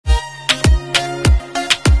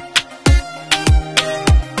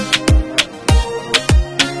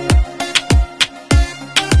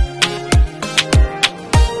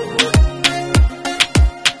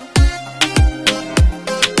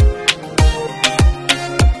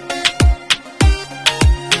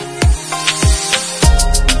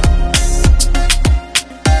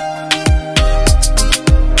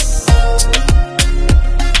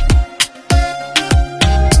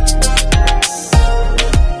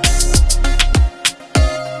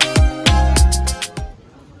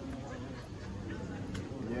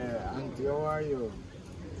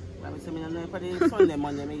for the Sunday,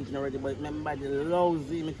 Monday, I'm eating already, but my body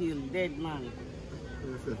lousy, I feel dead, man.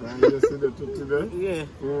 You see the today? Yeah.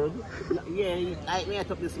 Food? Yeah, I me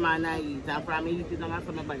up this man I eat, and from me eating,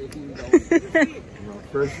 I'm my body feel down.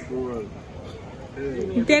 Fresh food.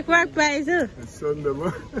 You take work price, huh? It's Sunday,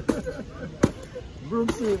 man.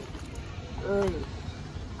 Brooksy.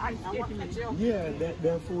 Yeah,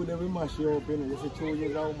 that food that we mash you up in, you see 2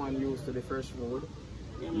 years old man used to the fresh food.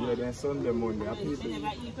 Yeah, then Sunday, Monday. I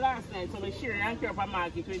never eat last night, so I share and care for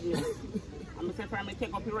market with me. I'm saying for me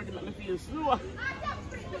take up the road, make me feel slow.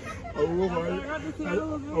 Over here,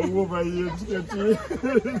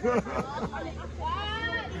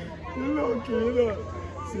 you lucky, you know.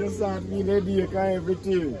 So you start being a day and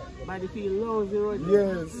everything. Body feel lousy, Ruddy.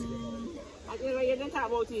 Yes. You don't talk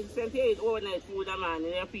about it, 78 overnight food, man, and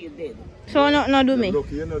you feel dead. So no do me.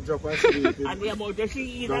 Look, you know, drop and sleep. And the about the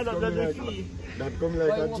she, I don't know the she. That come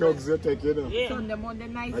like a jugs you take, you know. Yeah. Sunday, Monday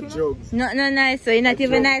night, a jugs. No nice, so you're not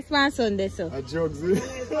even nice on Sunday, so. A jugs, Monday,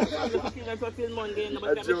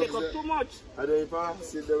 but I take up too much. And then if I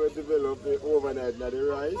sit there and develop the overnight, now the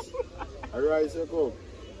rice, a rice you cook.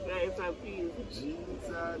 Rice and peas. Jesus,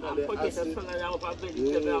 and potatoes, salad, and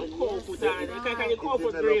vegetable, and cold food, and can you cold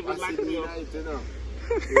food gravy, man?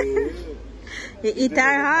 You eat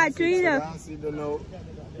our heart, you know.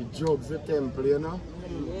 The jugs, the temple, you know.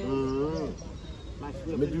 I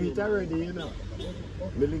do it already, you know. I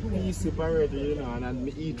lick piece up already, you know, and I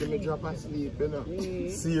eat and I drop asleep, you know.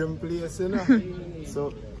 Same place, you know.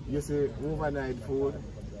 So, you see, overnight food.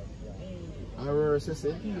 Or you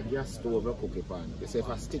say, gas stove you cook it pan. You say if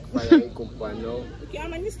I stick fire you cook pan now. You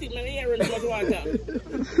can't man stick man here run much water.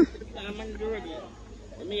 I'm man ready.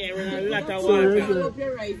 Me here run a lot of water.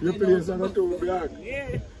 Your place is too black.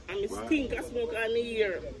 Yeah. And me stink of smoke on me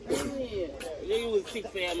here. You use stick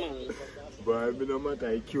for your man. But it no matter,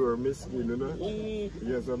 I cure my skin, you know?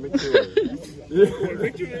 Yes, I'm a cure.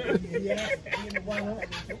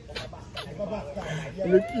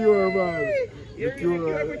 The cure, man.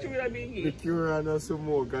 The cure and the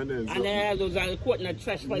smoke and then. And then those are coconut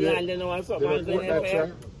trash for you and then or something.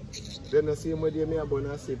 Then the same way they may have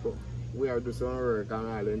a sip. We have to do some work and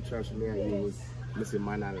all the trash me I use. I see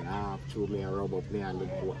man and laugh through me and rub up me and the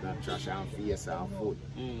coconut trash and face and foot.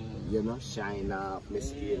 You know, shine off my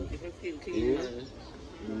skin.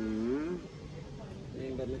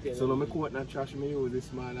 So when I coconut trash me use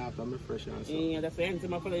this man after me fresh and so. Yeah, that's the answer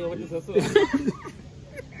I follow you with this also.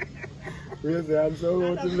 Where's the answer?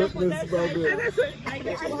 How to look this baby?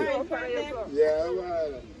 Yeah,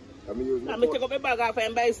 man. I'm take up a bag off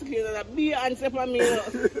and bicycle and a beer answer for me.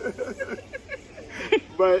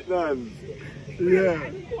 But none. Yeah.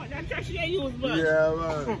 That trash you use, man. Yeah,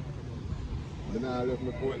 man. Then I left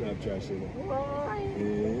my coconut trash, you know.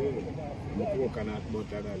 Yeah. My coconut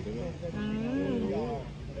butter, you know.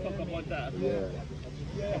 Coconut butter? Yeah.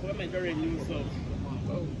 What am I going to use some?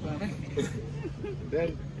 Then,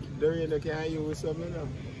 the rain can use some, you know.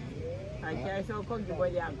 I can't so country boy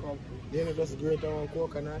and cup. You know, just grate on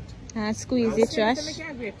coconut. And squeeze the trash. I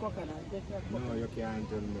can't grate coconut. No, you can't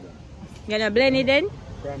tell me that. You're not blend it then?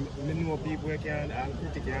 From know people can and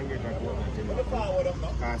pretty can get a coconut, you know.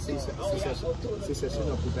 Because she said she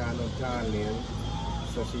don't put on no tall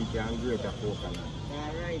so she can grate a coconut.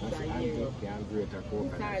 Alright, auntie can grate a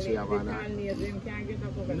coconut. She have an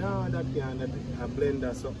no, that can a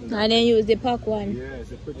blender something. And then use the pack one. Yeah,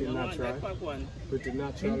 it's a pretty natural. Pretty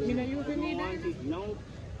natural. You don't use it? No.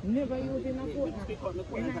 Never use it in a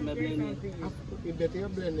coconut. If that you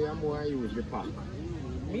blend it, I'm more use the pack.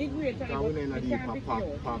 Me great time. We don't need pack.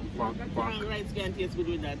 Rice can taste good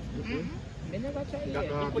with that. I never try it.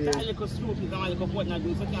 You put a little soup, you don't want to put that, so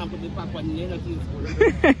you can't put the pack one in the taste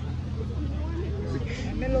good.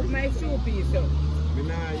 I love my soupy, so. We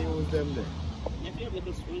don't use them there.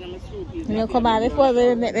 You come on before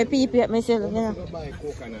we make me pee at myself. You know. Buy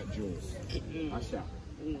coconut juice, in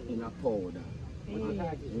a powder.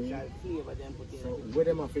 So what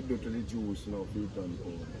them have to do to the juice now if you turn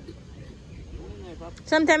powder?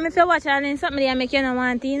 Sometimes if you watch and something they make you not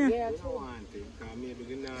want it, you know. Yeah, I don't want it. Maybe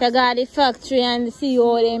so go to the factory and see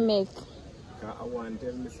how they make. I want to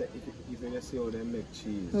tell me say if you see how they make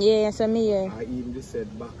cheese. Yeah, so me yeah. I even just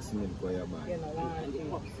said box milk for your buy.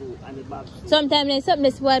 Sometimes there's something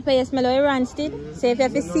that spoil for you smell how it rancid. So if you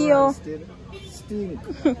have to see how stink.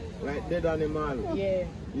 Like dead animal. Yeah.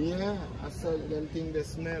 Yeah, I saw them things they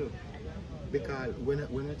smell. Because when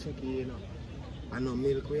I check it, you know, I know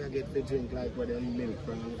milk we I get to drink like what them milk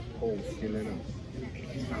from house, you know.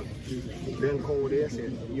 Then cow they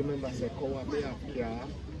said, you remember I said cow have calf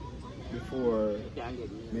before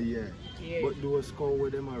me yeah. But those cow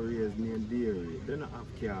with them are raised near dairy, they don't have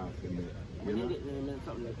calf in it. You know?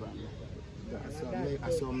 I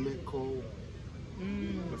saw milk cow.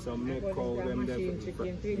 I saw milk cow them there.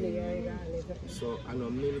 So I know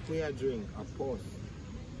milk we are drink a pause.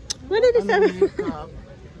 What did you say?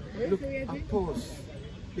 Look a pause.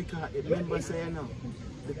 Because remember saying now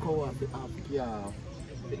the cow have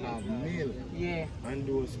milk. Yeah. And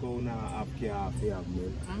those cow now have calf, they have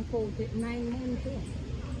milk. And cow take 9 months too.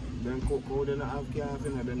 Then cow don't have calf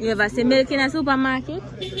in them. You ever see milk in a supermarket?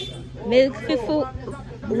 Milk for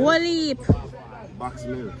whole heap. Box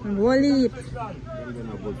milk. Whole heap. Them they're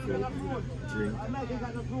not good for drink.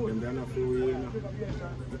 Them they're not for you know.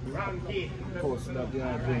 Post that you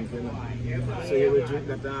are drink, you know. So you will drink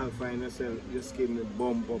that and find yourself, your skin will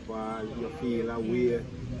bump up or you feel a way.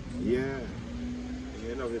 Yeah.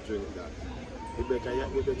 You know you drink that. You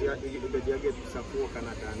better get some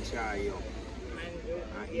coconut and chai up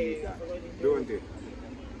and eat that. Don't it?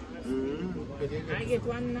 I get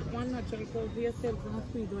one natural cow for yourself and a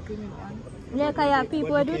sweet what you mean one. Yeah, can you have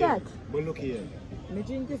people who do that? But look here. Me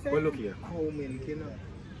drink this. But look here. Cow milk, you know.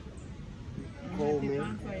 Cow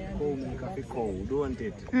milk coffee cow, don't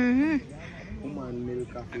it? Woman milk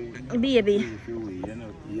coffee Baby. You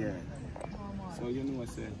know, yeah. So you know what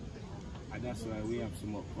I said? And that's why we have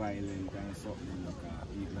some violent and something like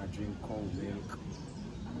even a drink cow milk.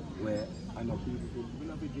 Where I know people will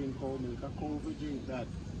not drink cow milk, a cow will drink that.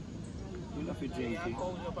 You not drink it.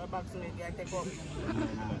 Cow up a box milk you take up.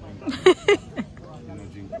 You not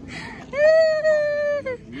drink it.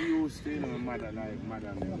 Me used to, you know, mother milk.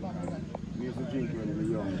 Me used to drink when we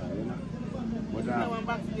were younger, you know. But one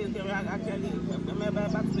box milk you actually, remember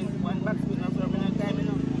box milk, one box milk not serving a time, you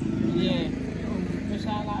know. Yeah. It's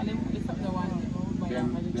up the one.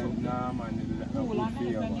 nah man, it's not good for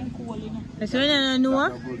you. That's why you don't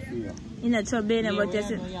know. You're not trouble about this.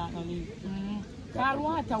 Cold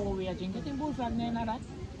water we are drinking. You bullfrog name that?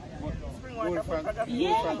 Bullfrog?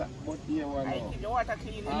 Yeah. But here one now. The water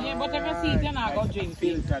clean. Yeah, but if you see it, you're not going to drink.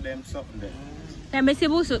 Filter them something there. Let me see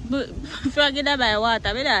frog in by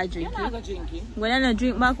water, we don't drink. You're not going to drink it. We're not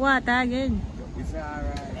drink back water again. It's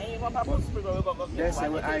alright. They say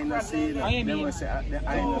I not see that. They will say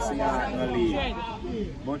I not see no leave.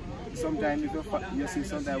 But sometimes if you see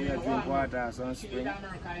sometimes we drink water or some spring,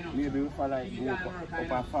 maybe we fall like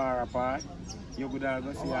go up far apart. You could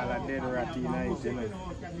go see all the dead rat in it, you know.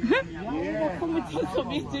 Yeah. But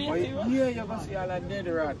yeah, you go see all the dead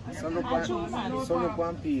rat. Some look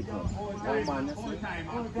on people. One man, you see,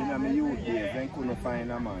 in my youth days, they couldn't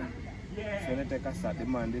find a man. So they take a shot, the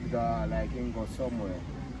man did go like him go somewhere.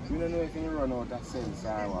 We don't know if he run out of sense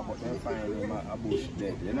or what, but they find him a bush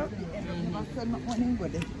dead, you know?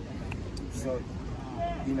 So,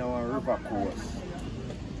 in our river course,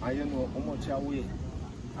 and you know how much away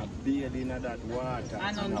I bathe in that water,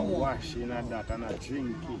 and I wash in that, and I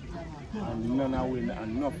drink it, and none of it,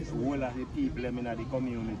 enough, all of the people in the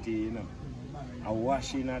community, you know. I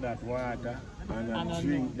wash in that water, and I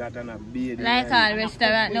drink that, and I bathe in like all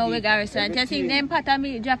restaurant now, we got restaurant. You think them pot of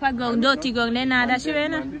meat drop a ground, dirty ground, then not that shit, you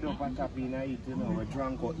know? We don't put up in it, you know, we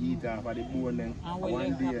drunk or eat off of the bone, then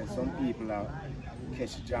one day some people are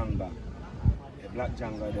catch janga. Black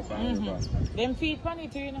janga the river. Them feed funny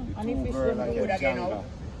too, you know. And if it's them like a janga.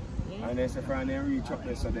 And then when they reach up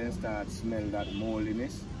there, so they start smell that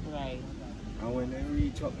moldiness. Right. And when they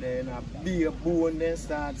reach up there, and a beer bone, they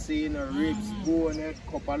start seeing a ribs bone, a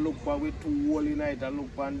cup of look with 2 hole in it, and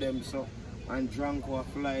look on them so, and drunk or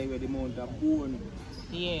fly with the amount of bone.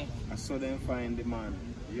 Yeah. And so then find the man,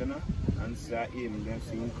 you know, and say him, then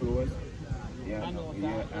see him close. Yeah, I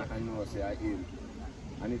know say him.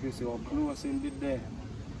 And if you see how close him did there,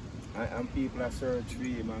 and people are search for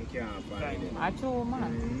him and can't find him. I told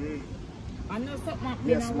man. I know something.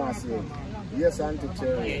 Yes, Master. Yes, Auntie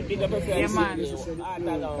Cherry. Yeah, man.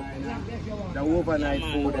 The overnight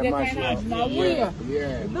food, the mushroom.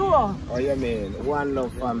 Yeah. Oh, you mean? One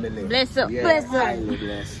love family. Bless up, yeah, bless up. Highly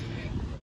blessed.